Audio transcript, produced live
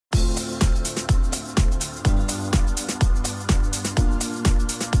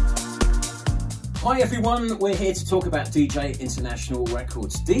Hi everyone, we're here to talk about DJ International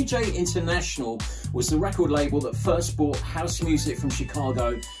Records. DJ International was the record label that first brought house music from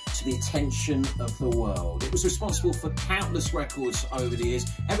Chicago to the attention of the world. It was responsible for countless records over the years,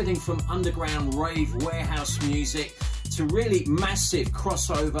 everything from underground rave warehouse music to really massive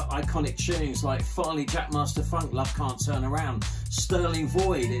crossover iconic tunes like Farley Jackmaster Funk, Love Can't Turn Around, Sterling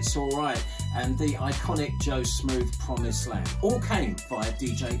Void, It's Alright, and the iconic Joe Smooth, Promised Land. All came via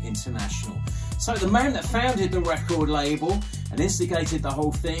DJ International. So the man that founded the record label and instigated the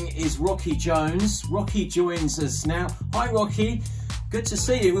whole thing is Rocky Jones. Rocky joins us now. Hi Rocky, good to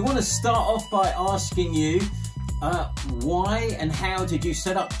see you. We want to start off by asking you why and how did you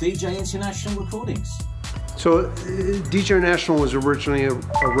set up DJ International Recordings? So DJ International was originally a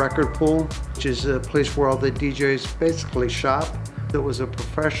record pool, which is a place where all the DJs basically shop. It was a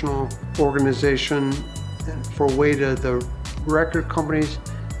professional organization for a way to the record companies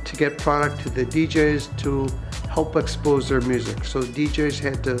to get product to the DJs to help expose their music. So DJs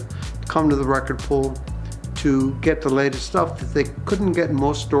had to come to the record pool to get the latest stuff that they couldn't get in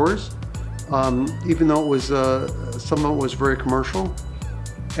most stores, even though it was some of it was very commercial.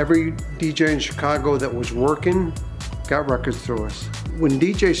 Every DJ in Chicago that was working got records through us. When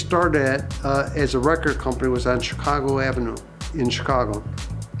DJ started as a record company, was on Chicago Avenue in Chicago.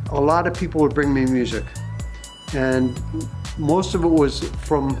 A lot of people would bring me music, and most of it was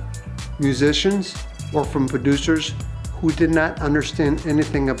from musicians or from producers who did not understand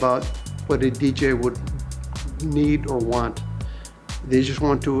anything about what a DJ would need or want. They just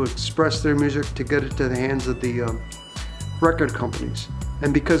want to express their music to get it to the hands of the record companies.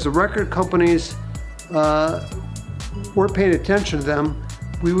 And because the record companies weren't paying attention to them,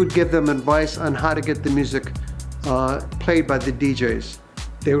 we would give them advice on how to get the music played by the DJs.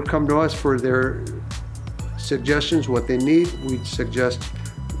 They would come to us for their suggestions, what they need. We'd suggest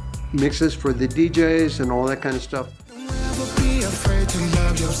mixes for the DJs and all that kind of stuff. Don't ever be afraid to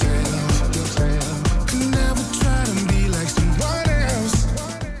love yourself.